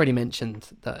 you know, I've already mentioned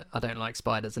that I don't like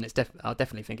spiders, and I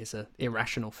definitely think it's an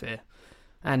irrational fear.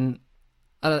 And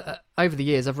over the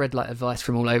years, I've read, like, advice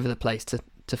from all over the place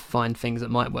to find things that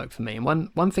might work for me. And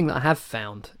one thing that I have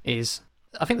found is,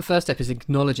 I think the first step is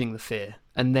acknowledging the fear,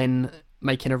 and then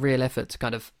making a real effort to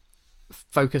kind of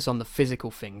focus on the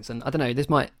physical things. And I don't know, this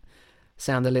might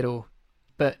sound a little...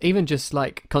 But even just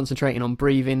like concentrating on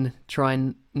breathing,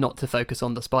 trying not to focus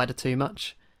on the spider too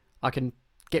much, I can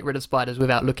get rid of spiders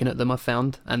without looking at them, I've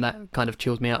found, and that kind of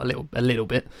chills me out a little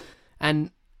bit. And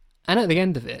at the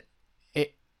end of it,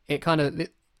 it kind of,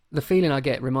 the feeling I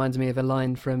get reminds me of a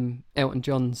line from Elton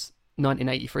John's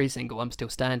 1983 single, I'm Still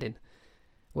Standing,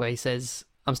 where he says,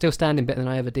 I'm still standing better than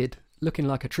I ever did, looking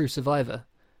like a true survivor,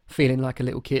 feeling like a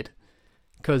little kid.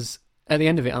 Because at the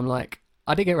end of it, I'm like,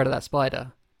 I did get rid of that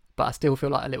spider, but I still feel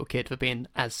like a little kid for being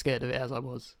as scared of it as I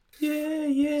was.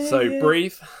 Yeah. So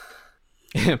breathe.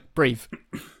 Breathe.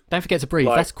 Don't forget to breathe.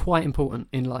 Like- That's quite important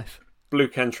in life. Blue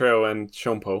Cantrell and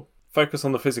Sean Paul. Focus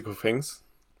on the physical things.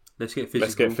 Let's get physical.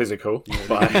 Let's get physical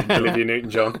by Olivia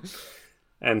Newton-John.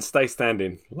 And stay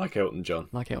standing like Elton John.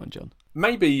 Like Elton John.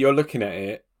 Maybe you're looking at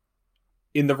it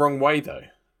in the wrong way, though,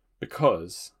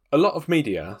 because a lot of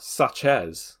media, such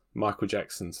as Michael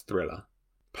Jackson's Thriller,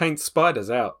 paints spiders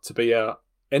out to be our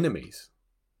enemies.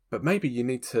 But maybe you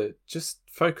need to just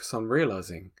focus on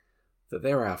realising that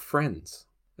they're our friends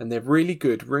and they're really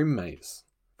good roommates.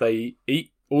 They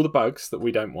eat all the bugs that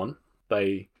we don't want.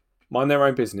 They mind their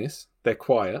own business. They're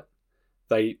quiet.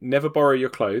 They never borrow your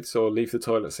clothes or leave the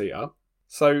toilet seat up.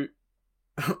 So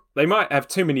they might have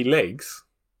too many legs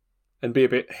and be a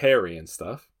bit hairy and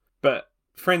stuff. But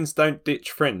friends don't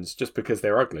ditch friends just because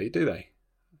they're ugly, do they?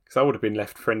 Because I would have been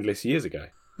left friendless years ago.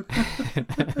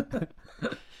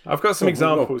 I've got some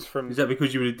examples from... Is that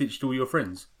because you would have ditched all your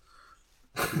friends?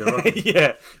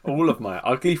 Yeah, all of my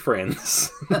ugly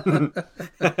friends.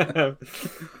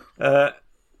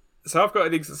 So I've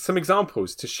got some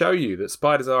examples to show you that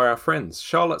spiders are our friends.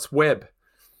 Charlotte's Web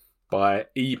by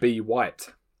E.B.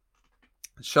 White.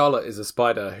 Charlotte is a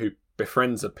spider who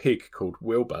befriends a pig called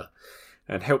Wilbur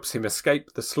and helps him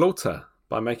escape the slaughter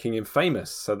by making him famous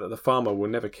so that the farmer will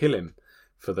never kill him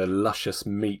for the luscious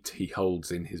meat he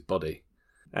holds in his body.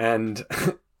 And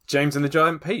James and the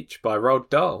Giant Peach by Roald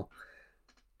Dahl.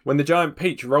 When the giant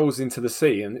peach rolls into the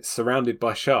sea and it's surrounded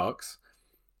by sharks,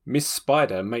 Miss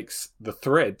Spider makes the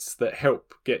threads that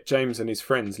help get James and his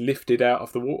friends lifted out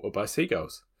of the water by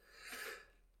seagulls.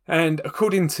 And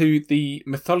according to the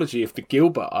mythology of the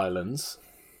Gilbert Islands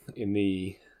in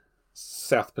the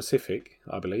South Pacific,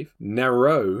 I believe,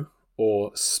 Naro, or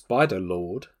Spider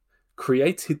Lord,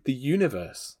 created the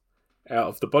universe out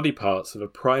of the body parts of a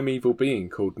primeval being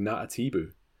called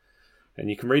Naatibu. And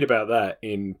you can read about that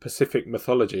in Pacific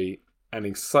Mythology, an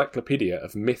encyclopedia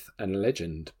of myth and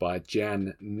legend by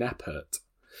Jan Nappert.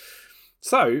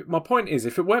 So, my point is,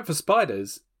 if it weren't for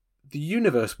spiders, the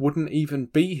universe wouldn't even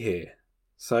be here.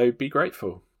 So, be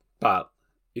grateful. But,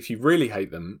 if you really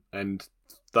hate them, and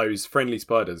those friendly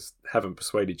spiders haven't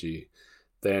persuaded you,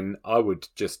 then I would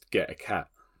just get a cat.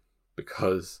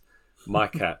 Because my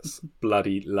cats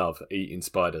bloody love eating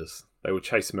spiders. They will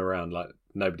chase them around like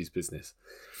nobody's business.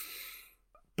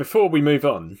 Before we move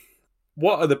on,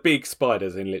 what are the big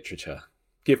spiders in literature?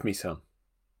 Give me some.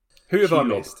 Who have I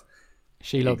missed?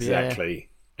 Shelob, exactly.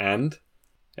 Yeah. And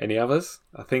any others?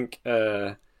 I think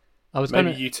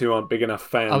you two aren't big enough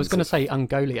fans. I was going to say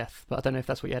Ungoliath, but I don't know if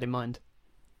that's what you had in mind.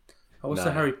 Oh, what's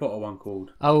the Harry Potter one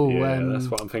called? Oh, yeah, that's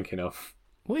what I'm thinking of.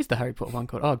 What is the Harry Potter one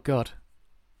called? Oh, God.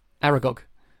 Aragog.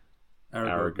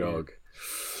 Aragog. Yeah.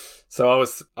 So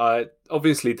I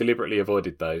obviously deliberately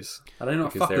avoided those. Are they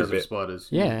not fuckers of spiders?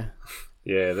 Yeah.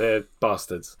 Yeah, they're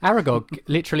bastards. Aragog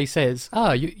literally says,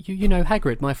 you know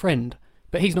Hagrid, my friend,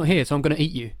 but he's not here, so I'm going to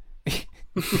eat you.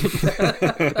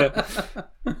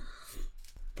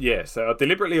 Yeah, so I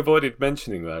deliberately avoided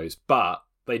mentioning those, but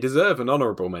they deserve an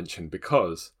honourable mention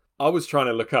because I was trying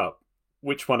to look up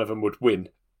which one of them would win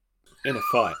in a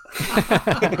fight.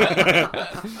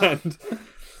 And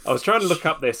I was trying to look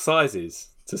up their sizes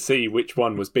to see which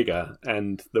one was bigger,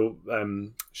 and the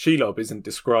Shelob isn't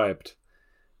described.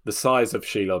 The size of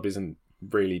Shelob isn't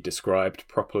really described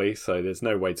properly, so there's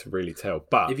no way to really tell.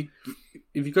 But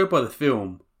if you go by the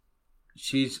film,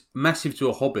 she's massive to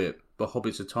a hobbit, but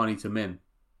hobbits are tiny to men.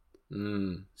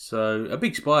 Mm. So a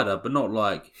big spider, but not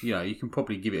like, you can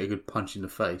probably give it a good punch in the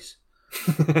face.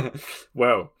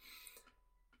 Well,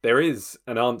 there is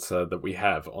an answer that we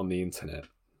have on the internet.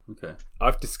 Okay.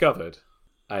 I've discovered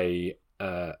a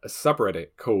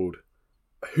subreddit called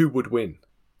Who Would Win?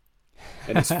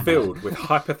 And it's filled with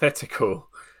hypothetical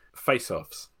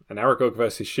face-offs. And Aragog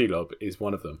versus Shelob is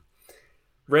one of them.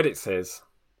 Reddit says,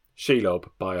 Shelob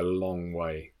by a long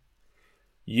way.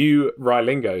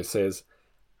 Rylingo says,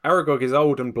 Aragog is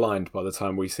old and blind by the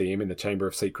time we see him in the Chamber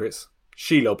of Secrets.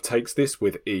 Shelob takes this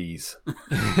with ease.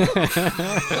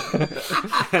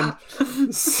 And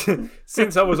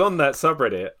since I was on that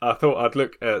subreddit, I thought I'd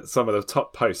look at some of the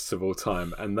top posts of all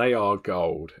time, and they are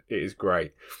gold. It is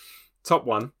great. Top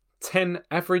one, 10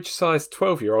 average-sized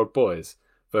 12-year-old boys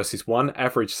versus one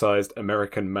average-sized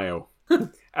American male.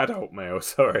 Adult male,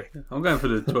 sorry. I'm going for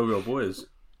the 12-year-old boys.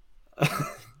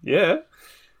 Yeah,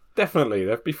 definitely.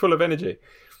 They'd be full of energy.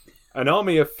 An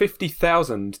army of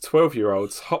 50,000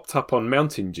 12-year-olds hopped up on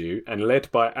Mountain Dew and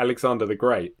led by Alexander the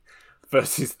Great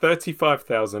versus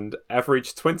 35,000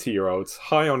 average 20-year-olds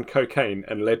high on cocaine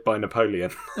and led by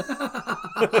Napoleon.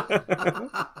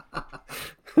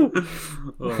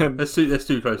 That's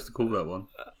too close to call that one.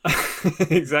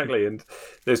 Exactly, and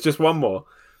there's just one more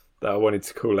that I wanted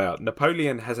to call out.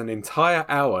 Napoleon has an entire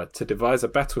hour to devise a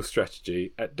battle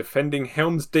strategy at defending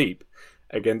Helm's Deep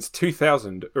against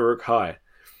 2,000 Uruk-hai.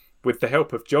 With the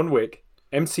help of John Wick,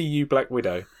 MCU Black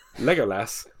Widow,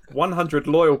 Legolas, 100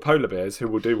 loyal polar bears who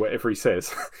will do whatever he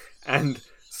says, and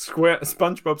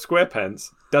SpongeBob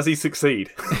SquarePants, does he succeed?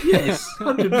 Yes,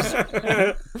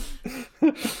 100%.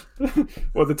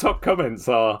 Well, the top comments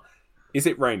are, is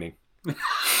it raining?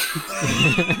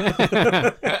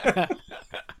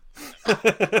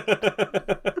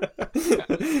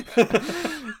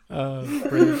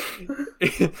 Brilliant.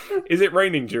 Is it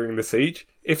raining during the siege?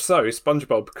 If so,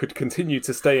 SpongeBob could continue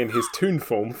to stay in his toon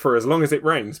form for as long as it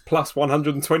rains, plus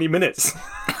 120 minutes.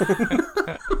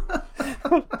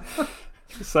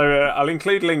 So I'll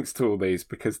include links to all these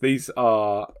because these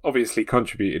are obviously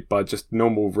contributed by just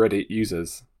normal Reddit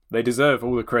users. They deserve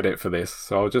all the credit for this,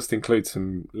 so I'll just include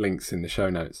some links in the show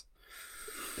notes.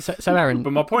 So Aaron...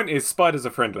 But my point is, spiders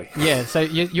are friendly. Yeah, so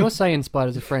you're saying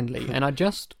spiders are friendly, and I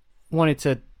just wanted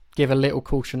to give a little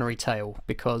cautionary tale,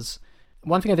 because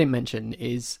one thing I didn't mention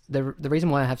is the reason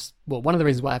why I have... Well, one of the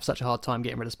reasons why I have such a hard time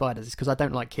getting rid of spiders is because I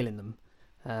don't like killing them.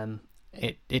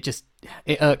 It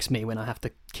irks me when I have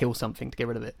to kill something to get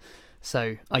rid of it.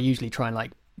 So I usually try and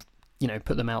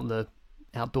put them out in the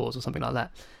outdoors or something like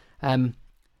that.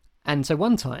 And so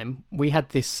one time we had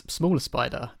this smaller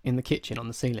spider in the kitchen on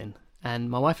the ceiling, and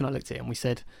my wife and I looked at it and we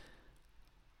said,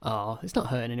 "Oh, it's not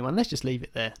hurting anyone. Let's just leave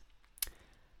it there."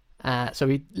 So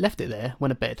we left it there,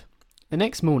 went to bed. The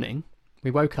next morning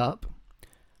we woke up.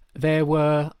 There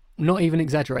were, not even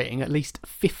exaggerating, at least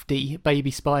 50 baby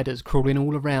spiders crawling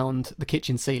all around the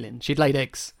kitchen ceiling. She'd laid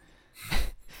eggs.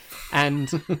 And...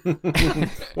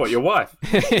 What, your wife?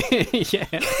 Yeah.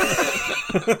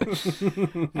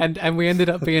 And we ended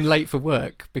up being late for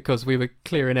work because we were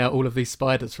clearing out all of these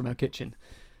spiders from our kitchen.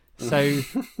 So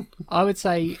I would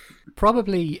say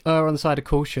probably err on the side of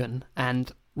caution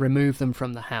and remove them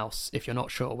from the house if you're not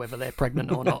sure whether they're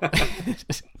pregnant or not.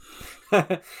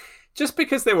 Just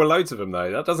because there were loads of them,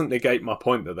 though, that doesn't negate my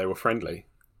point that they were friendly.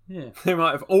 Yeah. They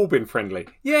might have all been friendly.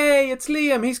 Yay, it's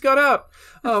Liam, he's got up.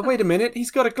 Oh, wait a minute,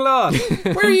 he's got a glass.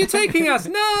 Where are you taking us?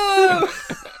 No!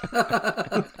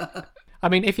 I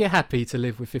mean, if you're happy to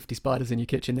live with 50 spiders in your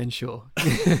kitchen, then sure.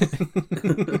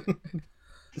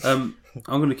 I'm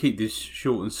going to keep this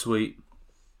short and sweet.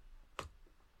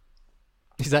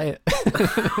 Is that it?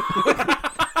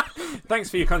 Thanks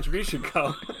for your contribution,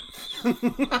 Carl. We've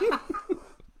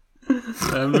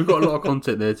got a lot of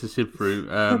content there to sift through.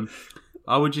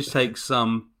 I would just take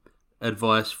some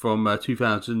advice from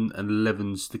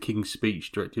 2011's The King's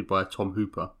Speech, directed by Tom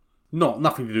Hooper.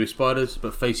 Nothing to do with spiders,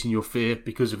 but facing your fear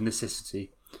because of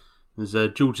necessity. As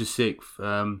George VI,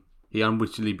 he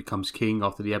unwittingly becomes king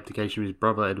after the abdication of his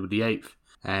brother Edward VIII,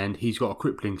 and he's got a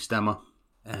crippling stammer.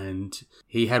 And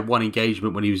he had one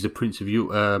engagement when he was the Duke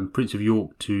of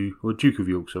York,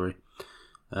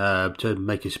 to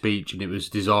make a speech, and it was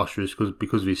disastrous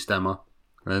because of his stammer.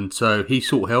 And so he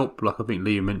sought help, like I think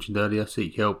Liam mentioned earlier.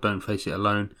 Seek help, don't face it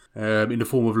alone. In the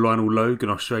form of Lionel Logue,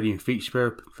 an Australian speech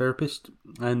therapist.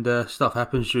 And stuff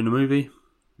happens during the movie.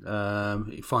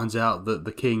 He finds out that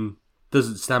the king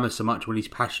doesn't stammer so much when he's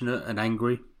passionate and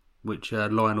angry, which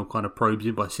Lionel kind of probes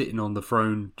him by sitting on the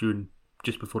throne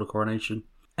just before the coronation.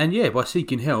 And yeah, by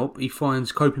seeking help, he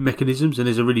finds coping mechanisms, and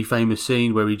there's a really famous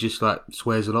scene where he just like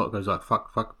swears a lot, goes like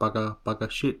fuck,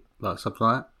 bugger, shit, like something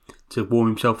like that, to warm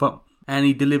himself up. And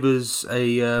he delivers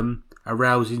a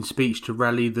rousing speech to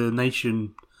rally the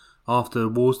nation after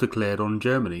war's declared on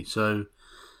Germany. So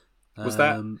was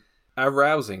that a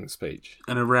rousing speech?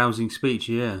 An arousing speech,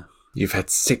 yeah. You've had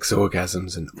 6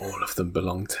 orgasms and all of them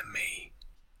belong to me.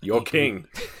 You're king.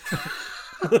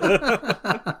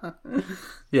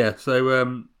 Yeah,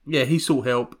 so he sought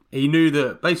help. He knew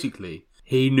that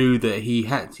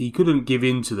he couldn't give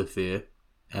in to the fear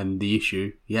and the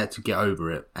issue. He had to get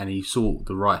over it, and he sought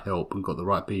the right help and got the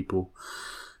right people.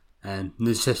 And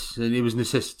it was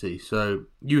necessity. So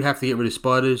you have to get rid of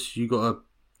spiders. You got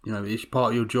to, it's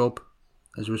part of your job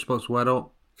as a responsible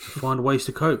adult to find ways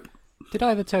to cope. Did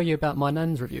I ever tell you about my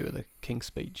nan's review of the King's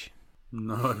Speech?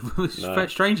 No.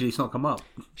 Strangely, it's not come up.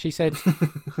 She said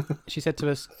to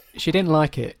us, she didn't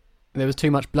like it. There was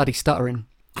too much bloody stuttering.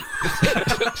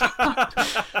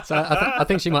 So I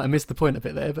think she might have missed the point a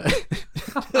bit there. But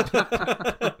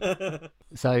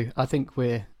so I think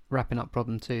we're wrapping up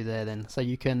problem 2 there then. So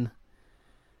you can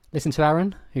listen to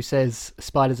Aaron, who says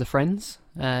spiders are friends.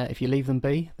 If you leave them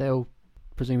be, they'll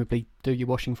presumably do your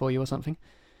washing for you or something.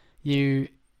 You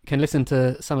can listen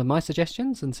to some of my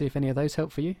suggestions and see if any of those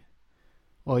help for you.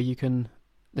 Or you can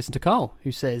listen to Carl,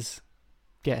 who says,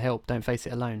 get help, don't face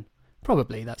it alone.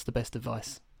 Probably that's the best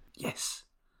advice. Yes.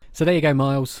 So there you go,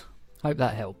 Miles. Hope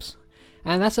that helps.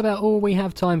 And that's about all we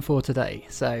have time for today.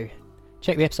 So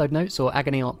check the episode notes or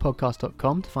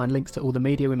agonyartpodcast.com to find links to all the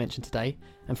media we mentioned today,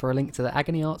 and for a link to the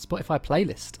Agony Art Spotify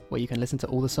playlist, where you can listen to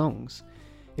all the songs.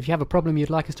 If you have a problem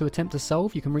you'd like us to attempt to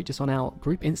solve, you can reach us on our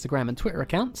group Instagram and Twitter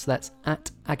accounts, that's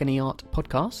at Agony Art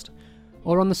Podcast,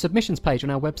 or on the submissions page on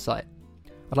our website.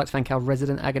 I'd like to thank our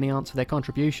resident Agony Aunts for their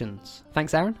contributions.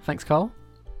 Thanks, Aaron. Thanks, Carl.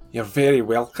 You're very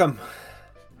welcome.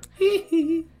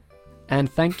 And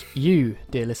thank you,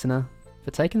 dear listener,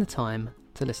 for taking the time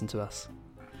to listen to us.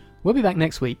 We'll be back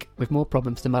next week with more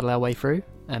problems to muddle our way through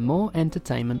and more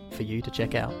entertainment for you to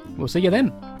check out. We'll see you then.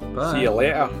 Bye. See you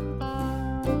later.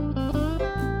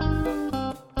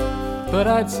 But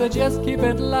I'd suggest keep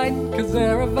it light, 'cause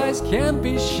their advice can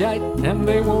be shite, and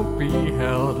they won't be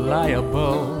held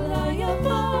liable.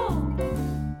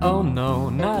 Oh no,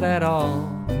 not at all,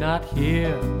 not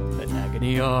here at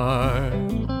Agony Art.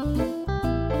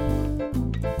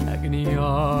 Agony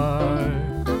Art.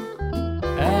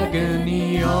 Agony